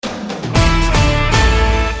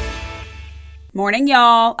Morning,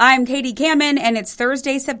 y'all. I'm Katie Kamen, and it's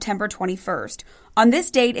Thursday, September 21st. On this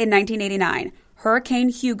date in 1989, Hurricane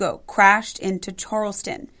Hugo crashed into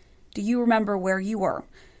Charleston. Do you remember where you were?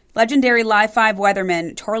 Legendary Live 5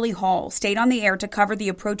 weatherman Charlie Hall stayed on the air to cover the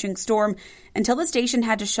approaching storm until the station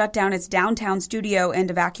had to shut down its downtown studio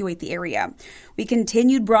and evacuate the area. We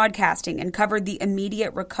continued broadcasting and covered the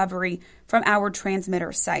immediate recovery from our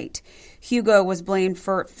transmitter site. Hugo was blamed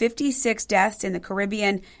for 56 deaths in the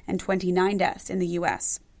Caribbean and 29 deaths in the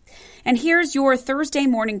U.S. And here's your Thursday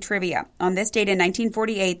morning trivia. On this date in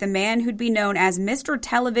 1948, the man who'd be known as Mr.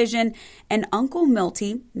 Television and Uncle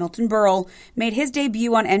Milty, Milton Berle, made his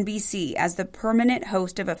debut on NBC as the permanent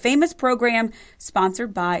host of a famous program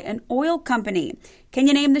sponsored by an oil company. Can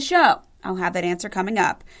you name the show? I'll have that answer coming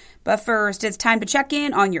up. But first, it's time to check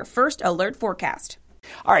in on your first alert forecast.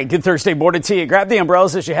 All right, good Thursday morning to you. Grab the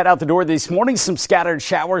umbrellas as you head out the door this morning. Some scattered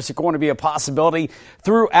showers are going to be a possibility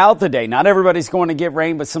throughout the day. Not everybody's going to get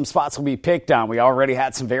rain, but some spots will be picked on. We already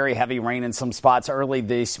had some very heavy rain in some spots early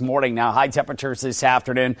this morning. Now, high temperatures this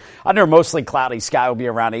afternoon. Under mostly cloudy sky will be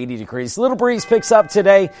around 80 degrees. A little breeze picks up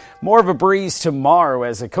today. More of a breeze tomorrow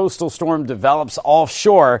as a coastal storm develops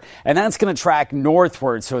offshore, and that's going to track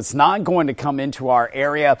northward, so it's not going to come into our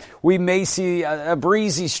area. We may see a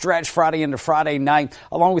breezy stretch Friday into Friday night,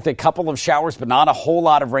 along with a couple of showers, but not a whole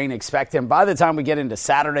lot of rain expected. And by the time we get into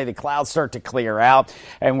Saturday, the clouds start to clear out,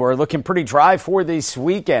 and we're looking pretty dry for this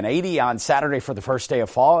weekend. 80 on Saturday for the first day of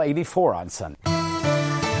fall, 84 on Sunday.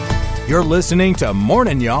 You're listening to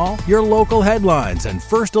Morning Y'all, your local headlines and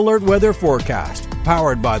first alert weather forecast,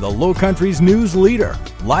 powered by the Lowcountry's news leader,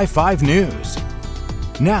 Live 5 News.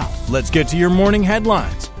 Now, let's get to your morning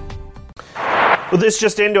headlines. Well, this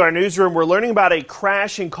just into our newsroom, we're learning about a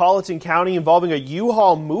crash in Colleton County involving a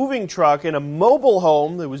U-Haul moving truck and a mobile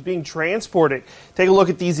home that was being transported. Take a look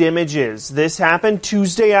at these images. This happened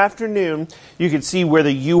Tuesday afternoon. You can see where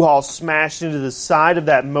the U-Haul smashed into the side of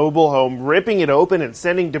that mobile home, ripping it open and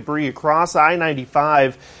sending debris across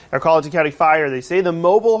I-95. Our Colleton County Fire, they say the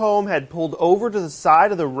mobile home had pulled over to the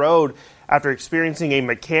side of the road after experiencing a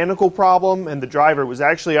mechanical problem, and the driver was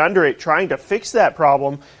actually under it trying to fix that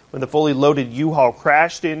problem when the fully loaded U-Haul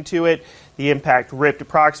crashed into it. The impact ripped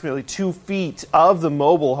approximately 2 feet of the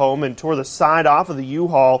mobile home and tore the side off of the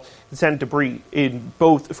U-Haul and sent debris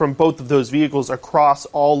from both of those vehicles across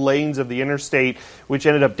all lanes of the interstate, which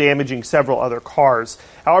ended up damaging several other cars.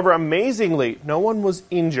 However, amazingly, no one was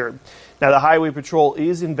injured. Now, the Highway Patrol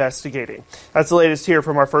is investigating. That's the latest here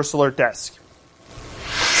from our First Alert desk.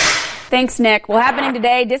 Thanks, Nick. Well, happening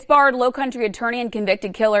today, disbarred Lowcountry attorney and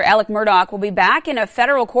convicted killer Alec Murdaugh will be back in a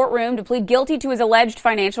federal courtroom to plead guilty to his alleged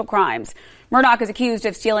financial crimes. Murdaugh is accused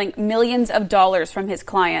of stealing millions of dollars from his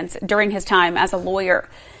clients during his time as a lawyer.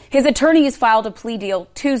 His attorneys filed a plea deal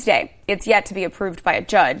Tuesday. It's yet to be approved by a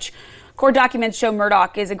judge. Court documents show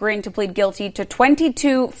Murdaugh is agreeing to plead guilty to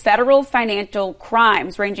 22 federal financial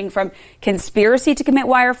crimes ranging from conspiracy to commit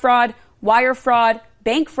wire fraud,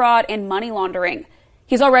 bank fraud, and money laundering.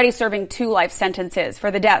 He's already serving 2 life sentences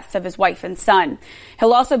for the deaths of his wife and son.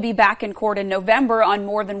 He'll also be back in court in November on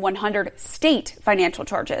more than 100 state financial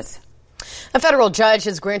charges. A federal judge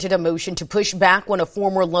has granted a motion to push back when a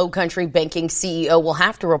former Lowcountry banking CEO will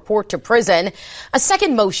have to report to prison. A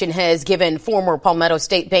second motion has given former Palmetto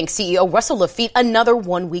State Bank CEO Russell Lafitte another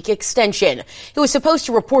 1-week extension. He was supposed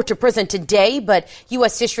to report to prison today, but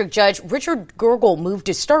U.S. District Judge Richard Gergel moved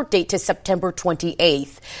his start date to September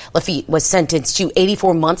 28th. Lafitte was sentenced to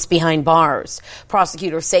 84 months behind bars.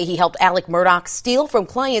 Prosecutors say he helped Alec Murdaugh steal from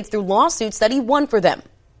clients through lawsuits that he won for them.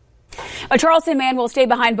 A Charleston man will stay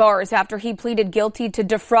behind bars after he pleaded guilty to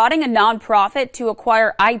defrauding a nonprofit to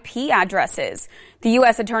acquire IP addresses. The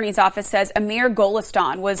U.S. Attorney's Office says Amir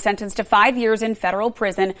Golistan was sentenced to 5 years in federal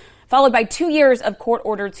prison, followed by 2 years of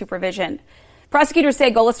court-ordered supervision. Prosecutors say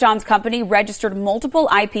Golistan's company registered multiple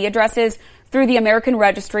IP addresses through the American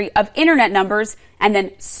Registry of Internet Numbers and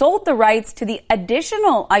then sold the rights to the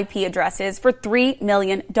additional IP addresses for $3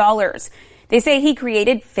 million. They say he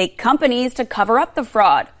created fake companies to cover up the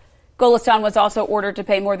fraud. Golistan was also ordered to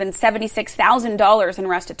pay more than $76,000 in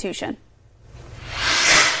restitution.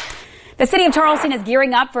 The city of Charleston is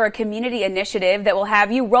gearing up for a community initiative that will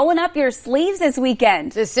have you rolling up your sleeves this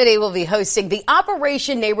weekend. The city will be hosting the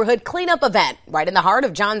Operation Neighborhood Cleanup event right in the heart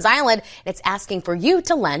of Johns Island. And it's asking for you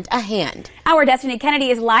to lend a hand. Our Destiny Kennedy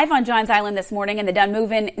is live on Johns Island this morning in the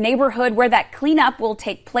Dunmovin neighborhood where that cleanup will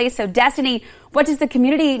take place. So, Destiny, what does the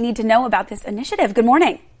community need to know about this initiative? Good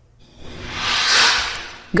morning.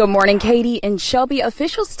 Good morning, Katie and Shelby.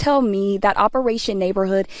 Officials tell me that Operation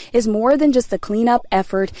Neighborhood is more than just a cleanup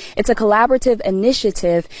effort. It's a collaborative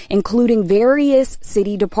initiative including various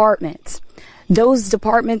city departments. Those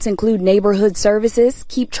departments include Neighborhood Services,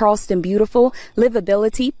 Keep Charleston Beautiful,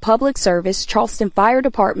 Livability, Public Service, Charleston Fire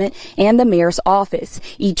Department, and the Mayor's Office.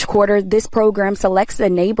 Each quarter, this program selects a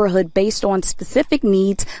neighborhood based on specific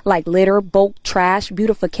needs like litter, bulk trash,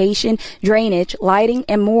 beautification, drainage, lighting,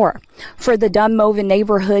 and more. For the Dunmoven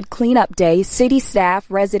Neighborhood Cleanup Day, city staff,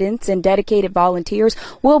 residents, and dedicated volunteers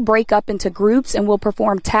will break up into groups and will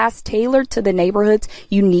perform tasks tailored to the neighborhood's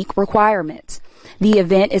unique requirements. The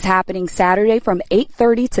event is happening Saturday from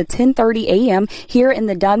 8:30 to 10:30 a.m. here in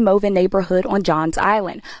the Dunmoven neighborhood on Johns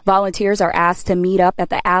Island. Volunteers are asked to meet up at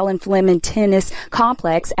the Allen Fleming Tennis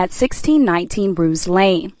Complex at 1619 Bruce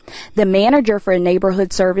Lane. The manager for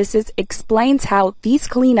Neighborhood Services explains how these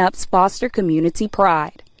cleanups foster community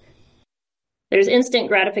pride. There's instant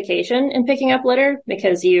gratification in picking up litter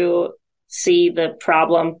because you see the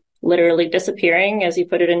problem literally disappearing as you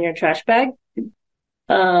put it in your trash bag.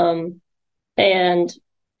 And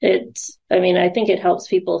I think it helps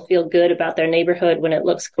people feel good about their neighborhood when it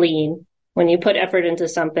looks clean. When you put effort into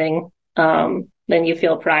something, then you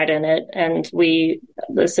feel pride in it. And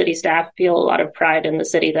the city staff, feel a lot of pride in the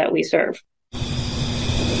city that we serve.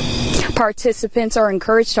 Participants are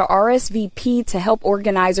encouraged to RSVP to help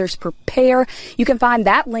organizers prepare. You can find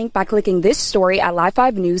that link by clicking this story at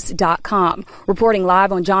live5news.com. Reporting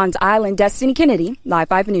live on Johns Island, Destiny Kennedy, Live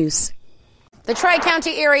 5 News. The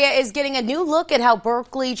Tri-County area is getting a new look at how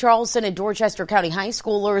Berkeley, Charleston, and Dorchester County high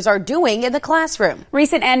schoolers are doing in the classroom.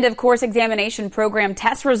 Recent end-of-course examination program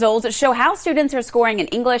test results show how students are scoring in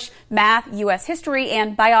English, math, U.S. history,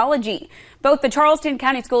 and biology. Both the Charleston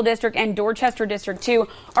County School District and Dorchester District 2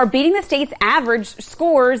 are beating the state's average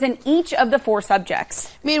scores in each of the 4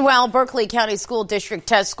 subjects. Meanwhile, Berkeley County School District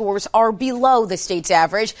test scores are below the state's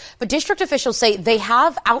average, but district officials say they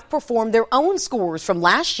have outperformed their own scores from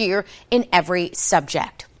last year in every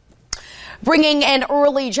subject. Bringing an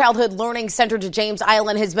early childhood learning center to James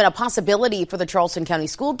Island has been a possibility for the Charleston County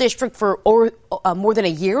School District for more than a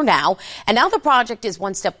year now. And now the project is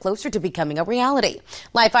one step closer to becoming a reality.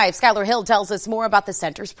 Live 5's Skylar Hill tells us more about the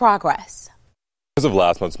center's progress. Because of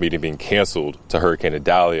last month's meeting being canceled to Hurricane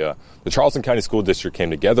Idalia, the Charleston County School District came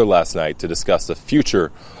together last night to discuss the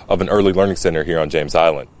future of an early learning center here on James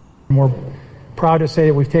Island. We're proud to say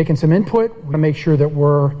that we've taken some input to make sure that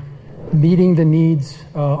we're meeting the needs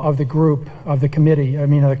of the group, of the community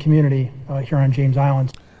here on James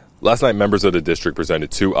Island. Last night, members of the district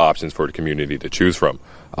presented 2 options for the community to choose from.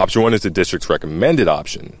 Option 1 is the district's recommended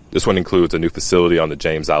option. This one includes a new facility on the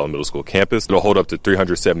James Island Middle School campus. It'll hold up to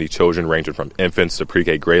 370 children ranging from infants to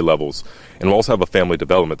pre-K grade levels, and will also have a family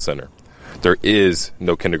development center. There is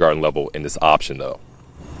no kindergarten level in this option, though.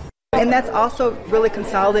 And that's also really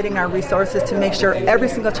consolidating our resources to make sure every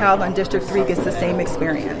single child on District 3 gets the same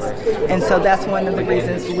experience. And so that's one of the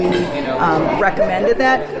reasons we recommended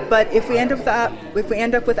that. But if we end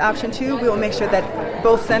up with option 2, we will make sure that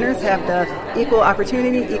both centers have the equal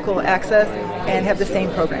opportunity, equal access, and have the same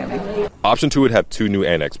programming. Option 2 would have 2 new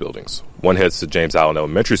annex buildings. One heads to James Island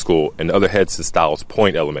Elementary School, and the other heads to Stiles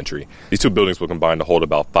Point Elementary. These 2 buildings will combine to hold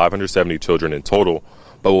about 570 children in total,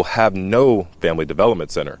 but will have no family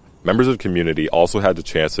development center. Members of the community also had the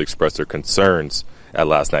chance to express their concerns at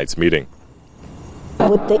last night's meeting.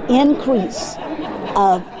 With the increase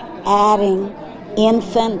of adding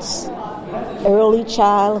infants, early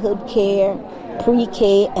childhood care,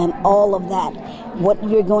 pre-K, and all of that, what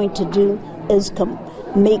you're going to do is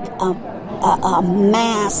make a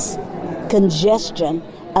mass congestion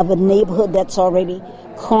of a neighborhood that's already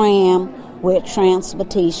crammed where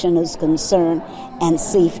transportation is concerned and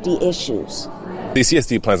safety issues. The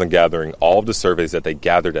CSD plans on gathering all of the surveys that they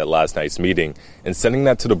gathered at last night's meeting and sending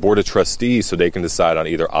that to the Board of Trustees so they can decide on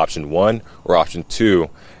either option 1 or option 2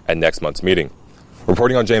 at next month's meeting.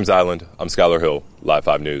 Reporting on James Island, I'm Skylar Hill, Live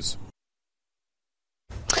 5 News.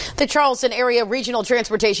 The Charleston Area Regional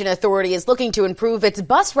Transportation Authority is looking to improve its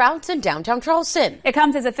bus routes in downtown Charleston. It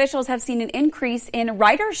comes as officials have seen an increase in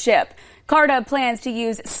ridership. CARTA plans to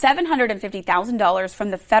use $750,000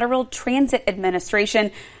 from the Federal Transit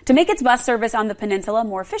Administration to make its bus service on the peninsula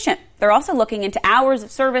more efficient. They're also looking into hours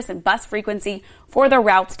of service and bus frequency for their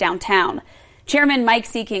routes downtown. Chairman Mike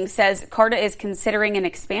Seeking says CARTA is considering an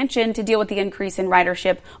expansion to deal with the increase in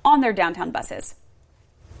ridership on their downtown buses.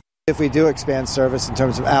 If we do expand service in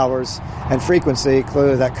terms of hours and frequency,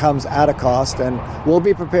 clearly that comes at a cost, and we'll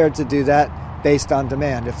be prepared to do that based on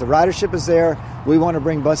demand. If the ridership is there, we want to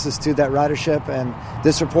bring buses to that ridership, and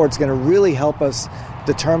this report's going to really help us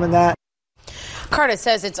determine that. CARTA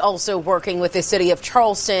says it's also working with the city of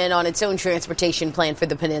Charleston on its own transportation plan for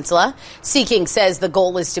the peninsula. Seeking says the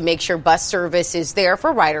goal is to make sure bus service is there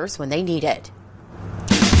for riders when they need it.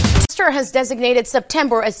 Rochester has designated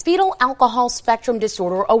September as Fetal Alcohol Spectrum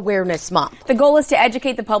Disorder Awareness Month. The goal is to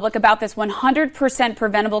educate the public about this 100%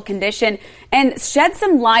 preventable condition and shed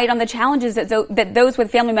some light on the challenges that those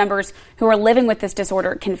with family members who are living with this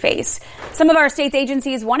disorder can face. Some of our state's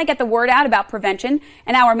agencies want to get the word out about prevention,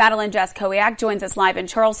 and our Madeline Jaskowiak joins us live in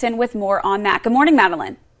Charleston with more on that. Good morning,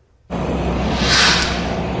 Madeline.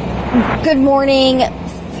 Good morning.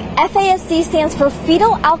 FASD stands for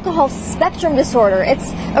Fetal Alcohol Spectrum Disorder.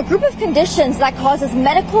 It's a group of conditions that causes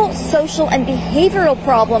medical, social, and behavioral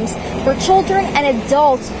problems for children and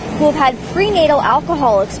adults who have had prenatal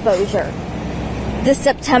alcohol exposure. This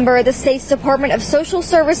September, the state's Department of Social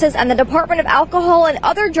Services and the Department of Alcohol and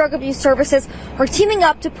Other Drug Abuse Services are teaming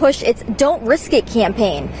up to push its Don't Risk It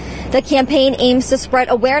campaign. The campaign aims to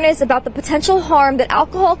spread awareness about the potential harm that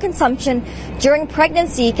alcohol consumption during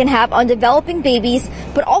pregnancy can have on developing babies,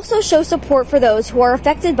 but also show support for those who are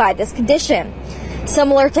affected by this condition.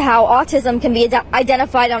 Similar to how autism can be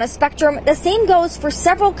identified on a spectrum, the same goes for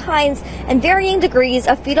several kinds and varying degrees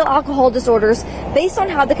of fetal alcohol disorders based on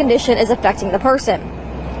how the condition is affecting the person.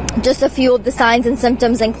 Just a few of the signs and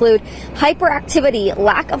symptoms include hyperactivity,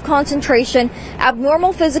 lack of concentration,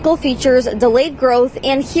 abnormal physical features, delayed growth,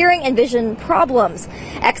 and hearing and vision problems.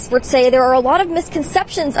 Experts say there are a lot of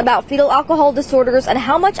misconceptions about fetal alcohol disorders and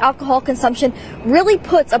how much alcohol consumption really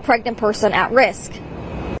puts a pregnant person at risk.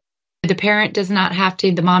 The parent does not have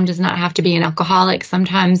to, the mom does not have to be an alcoholic.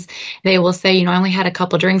 Sometimes they will say, I only had a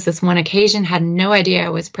couple drinks this one occasion, had no idea I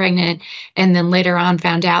was pregnant, and then later on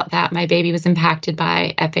found out that my baby was impacted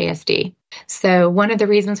by FASD. So one of the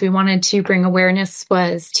reasons we wanted to bring awareness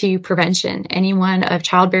was to prevention. Anyone of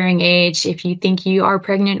childbearing age, if you think you are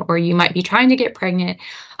pregnant or you might be trying to get pregnant,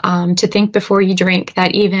 to think before you drink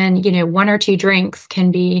that even, one or two drinks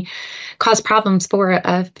can cause problems for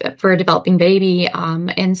a developing baby,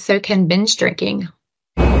 and so can binge drinking.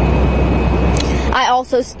 I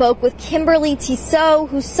also spoke with Kimberly Tissot,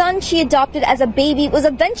 whose son she adopted as a baby was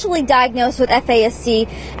eventually diagnosed with FASD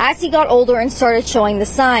as he got older and started showing the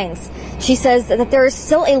signs. She says that there is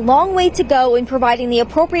still a long way to go in providing the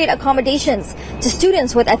appropriate accommodations to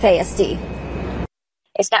students with FASD.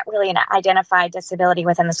 It's not really an identified disability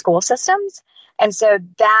within the school systems. And so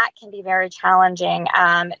that can be very challenging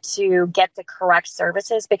to get the correct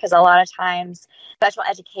services, because a lot of times special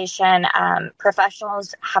education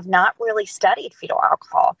professionals have not really studied fetal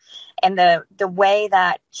alcohol. And the way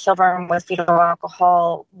that children with fetal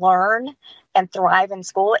alcohol learn and thrive in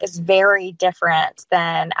school is very different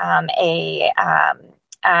than a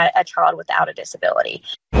child without a disability.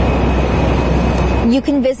 You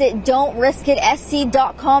can visit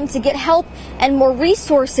don'triskitsc.com to get help and more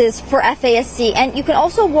resources for FASD. And you can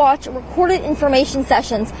also watch recorded information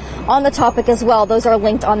sessions on the topic as well. Those are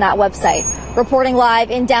linked on that website. Reporting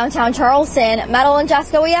live in downtown Charleston, Madeline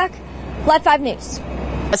Jaskowiak, Live 5 News.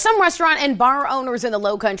 Some restaurant and bar owners in the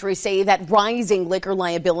Lowcountry say that rising liquor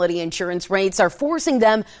liability insurance rates are forcing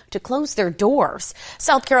them to close their doors.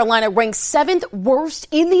 South Carolina ranks 7th worst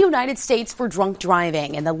in the United States for drunk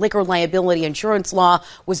driving, and the liquor liability insurance law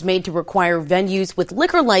was made to require venues with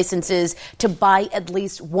liquor licenses to buy at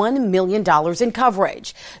least $1 million in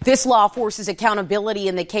coverage. This law forces accountability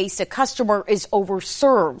in the case a customer is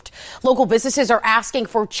overserved. Local businesses are asking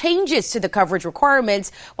for changes to the coverage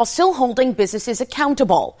requirements while still holding businesses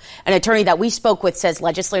accountable. An attorney that we spoke with says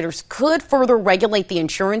legislators could further regulate the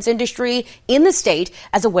insurance industry in the state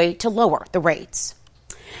as a way to lower the rates.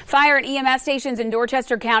 Fire and EMS stations in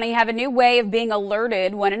Dorchester County have a new way of being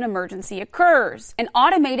alerted when an emergency occurs, an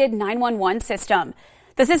automated 911 system.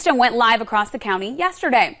 The system went live across the county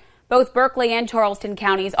yesterday. Both Berkeley and Charleston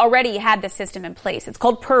counties already had the system in place. It's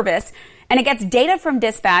called Purvis, and it gets data from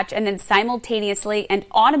dispatch and then simultaneously and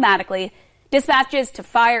automatically dispatches to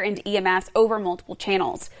fire and EMS over multiple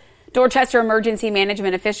channels. Dorchester emergency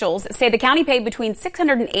management officials say the county paid between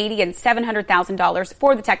 $680,000 and $700,000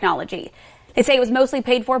 for the technology. They say it was mostly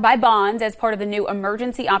paid for by bonds as part of the new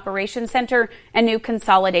Emergency Operations Center and new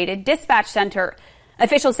Consolidated Dispatch Center.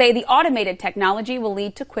 Officials say the automated technology will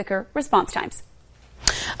lead to quicker response times.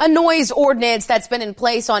 A noise ordinance that's been in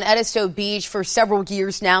place on Edisto Beach for several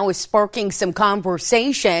years now is sparking some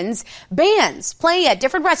conversations. Bands play at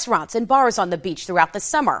different restaurants and bars on the beach throughout the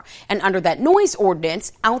summer. And under that noise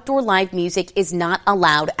ordinance, outdoor live music is not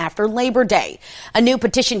allowed after Labor Day. A new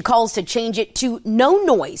petition calls to change it to no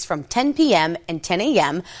noise from 10 p.m. and 10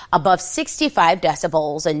 a.m. above 65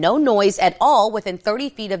 decibels and no noise at all within 30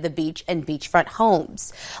 feet of the beach and beachfront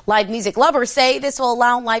homes. Live music lovers say this will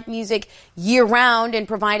allow live music year-round and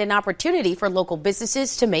provide an opportunity for local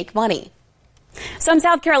businesses to make money. Some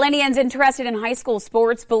South Carolinians interested in high school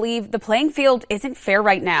sports believe the playing field isn't fair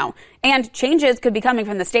right now, and changes could be coming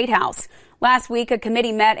from the State House. Last week, a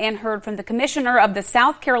committee met and heard from the commissioner of the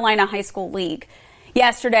South Carolina High School League.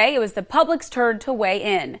 Yesterday, it was the public's turn to weigh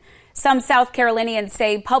in. Some South Carolinians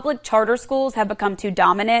say public charter schools have become too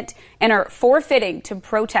dominant and are forfeiting to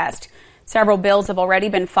protest. Several bills have already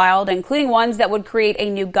been filed, including ones that would create a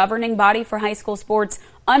new governing body for high school sports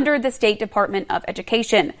under the State Department of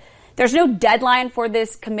Education. There's no deadline for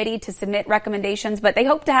this committee to submit recommendations, but they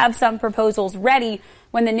hope to have some proposals ready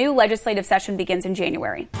when the new legislative session begins in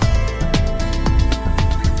January.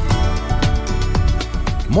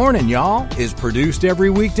 Morning, Y'all is produced every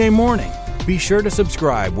weekday morning. Be sure to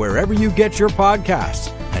subscribe wherever you get your podcasts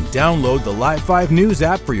and download the Live 5 News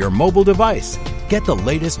app for your mobile device. Get the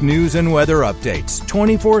latest news and weather updates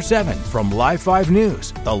 24/7 from Live 5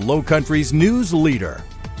 News, the Lowcountry's news leader.